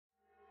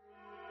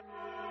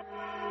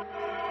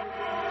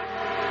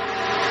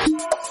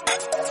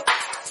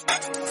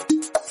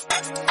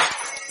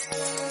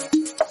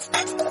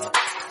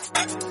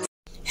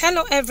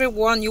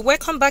everyone, you're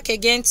welcome back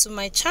again to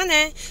my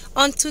channel.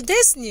 On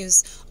today's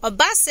news,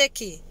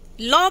 Obaseki,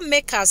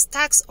 lawmakers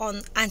tax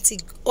on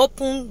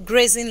anti-open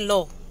grazing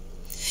law.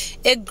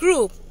 A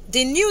group,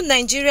 the New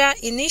Nigeria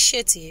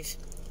Initiative,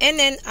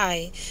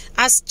 NNI,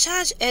 has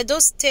charged Edo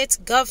State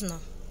Governor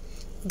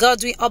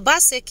Godwin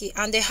Obaseki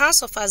and the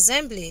House of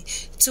Assembly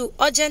to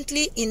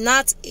urgently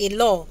enact a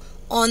law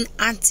on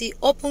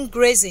anti-open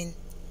grazing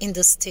in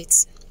the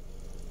state.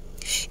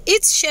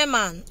 Its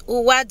chairman,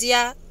 Warri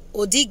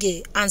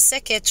Girl, and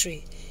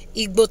secretary,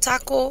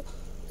 Igbotako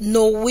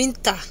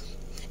Nowinta,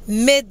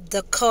 made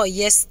the call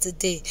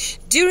yesterday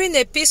during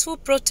a peaceful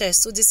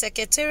protest to the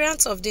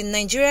Secretariat of the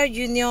Nigeria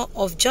Union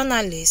of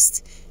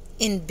Journalists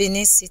in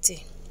Benin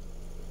City.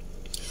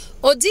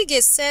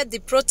 Odige said the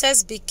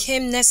protest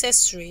became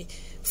necessary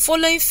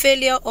following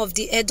failure of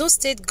the Edo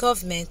State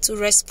government to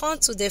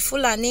respond to the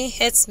Fulani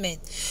herdsmen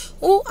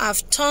who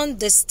have turned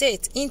the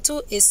state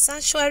into a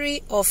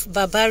sanctuary of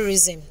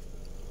barbarism.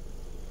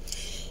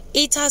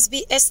 It has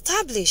been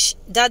established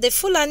that the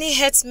Fulani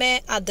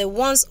herdsmen are the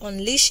ones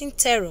unleashing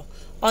terror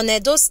on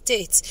Edo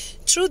State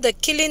through the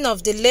killing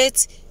of the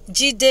late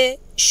Jide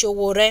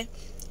Showore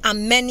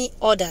and many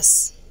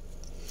others,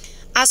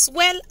 as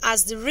well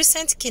as the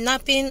recent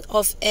kidnapping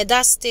of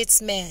Edo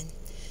statesmen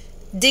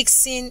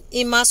Dixon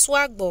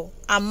Imaswagbo,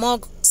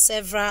 among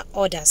several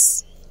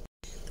others.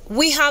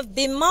 We have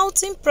been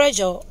mounting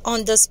pressure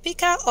on the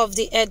Speaker of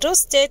the Edo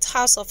State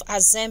House of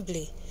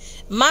Assembly,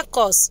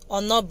 Marcus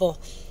Onobo,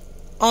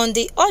 on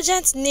the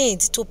urgent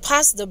need to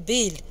pass the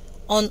bill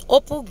on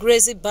open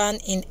grazing ban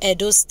in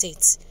Edo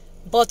State,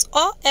 but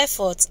all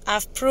efforts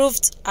have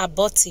proved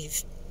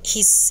abortive,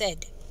 he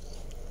said.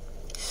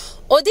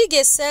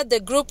 Odige said the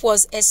group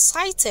was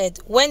excited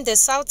when the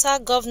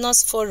Southern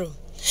Governors Forum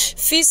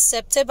fixed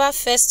September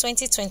 1st,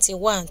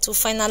 2021 to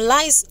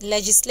finalize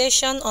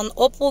legislation on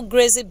open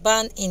grazing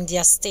ban in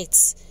their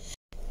states,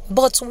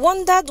 but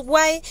wondered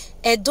why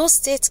Edo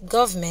State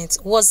government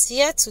was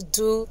here to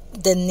do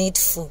the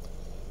needful.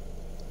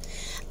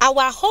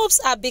 Our hopes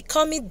are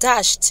becoming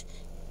dashed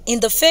in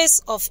the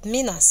face of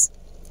menace,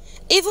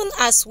 even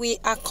as we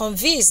are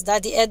convinced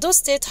that the Edo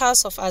State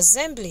House of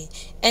Assembly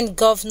and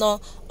Governor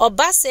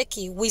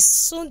Obaseki will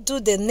soon do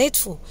the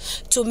needful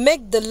to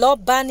make the law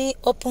banning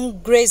open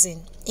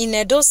grazing in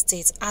Edo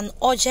State an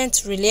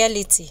urgent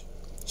reality,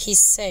 he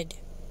said.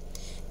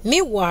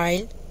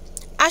 Meanwhile,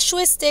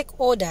 Ashwe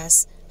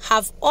stakeholders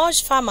have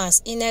urged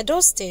farmers in Edo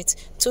State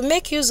to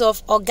make use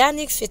of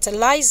organic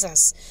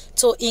fertilizers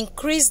to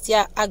increase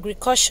their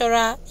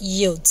agricultural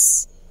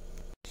yields.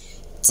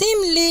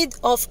 Team lead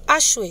of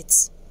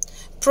Ashwe,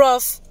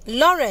 Prof.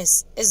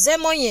 Lawrence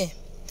Ezemonye,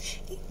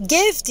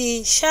 gave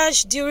the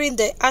charge during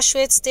the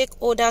Ashwe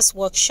Stakeholders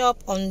Workshop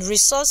on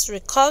Resource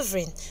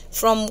Recovery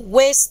from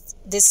Waste,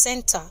 the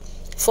Center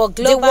for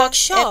Global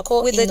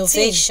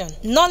Eco-Innovation,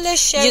 Knowledge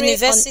Sharing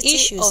University on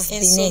Issues of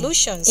and Benin,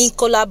 Solutions, in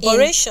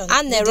collaboration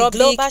with the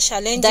Global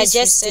Challenges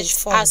Research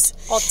Fund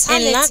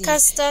and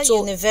Lancaster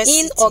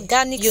University,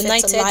 Inorganic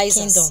United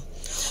Kingdom,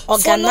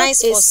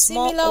 organized for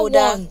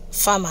smallholder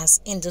farmers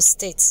in the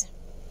state.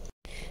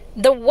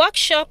 The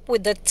workshop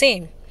with the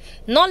theme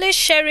Knowledge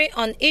Sharing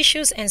on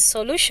Issues and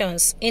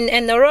Solutions in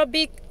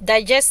Anaerobic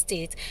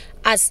Digestate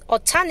as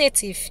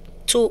Alternative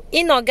to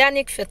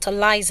Inorganic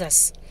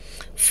Fertilizers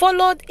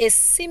followed a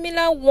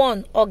similar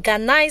one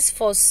organized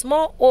for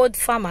smallholder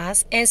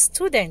farmers and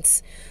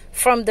students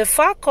from the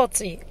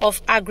Faculty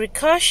of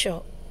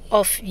Agriculture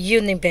of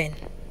UNIBEN.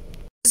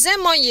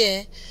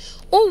 Zemoye,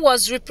 who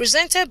was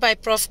represented by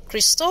Prof.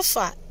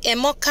 Christopher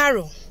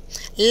Emokaro,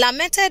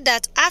 lamented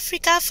that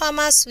African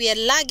farmers were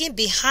lagging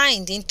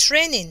behind in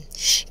training,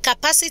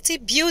 capacity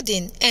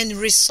building, and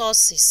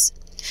resources,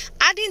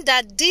 adding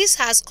that this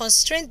has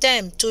constrained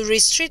them to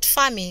restrict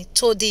farming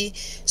to the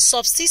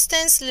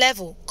subsistence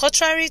level,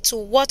 contrary to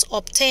what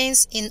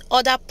obtains in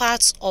other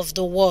parts of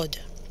the world.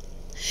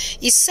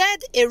 He said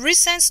a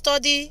recent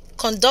study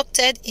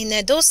conducted in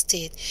Edo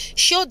State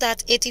showed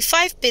that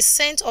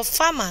 85% of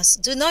farmers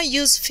do not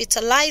use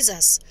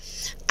fertilizers,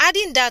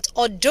 adding that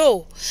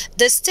although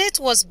the state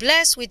was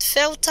blessed with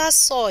fertile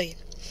soil,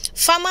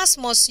 farmers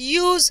must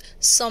use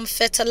some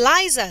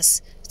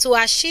fertilizers to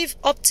achieve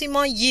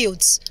optimal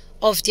yields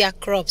of their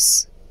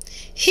crops.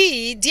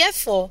 He,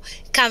 therefore,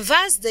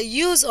 canvassed the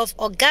use of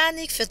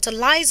organic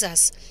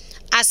fertilizers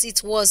as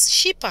it was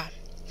cheaper,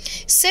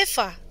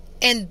 safer,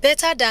 and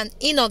better than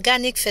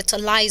inorganic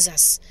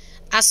fertilizers,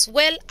 as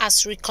well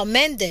as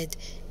recommended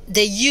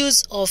the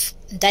use of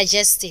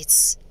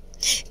digestates.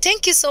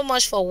 Thank you so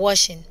much for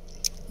watching.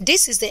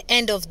 This is the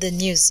end of the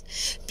news.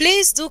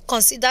 Please do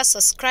consider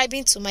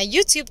subscribing to my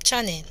YouTube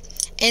channel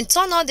and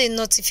turn on the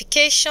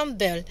notification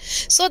bell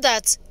so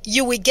that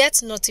you will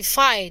get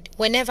notified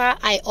whenever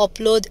I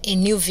upload a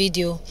new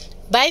video.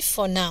 Bye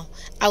for now.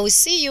 I will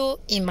see you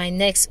in my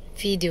next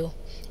video.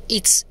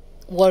 It's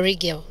Warri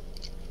Girl.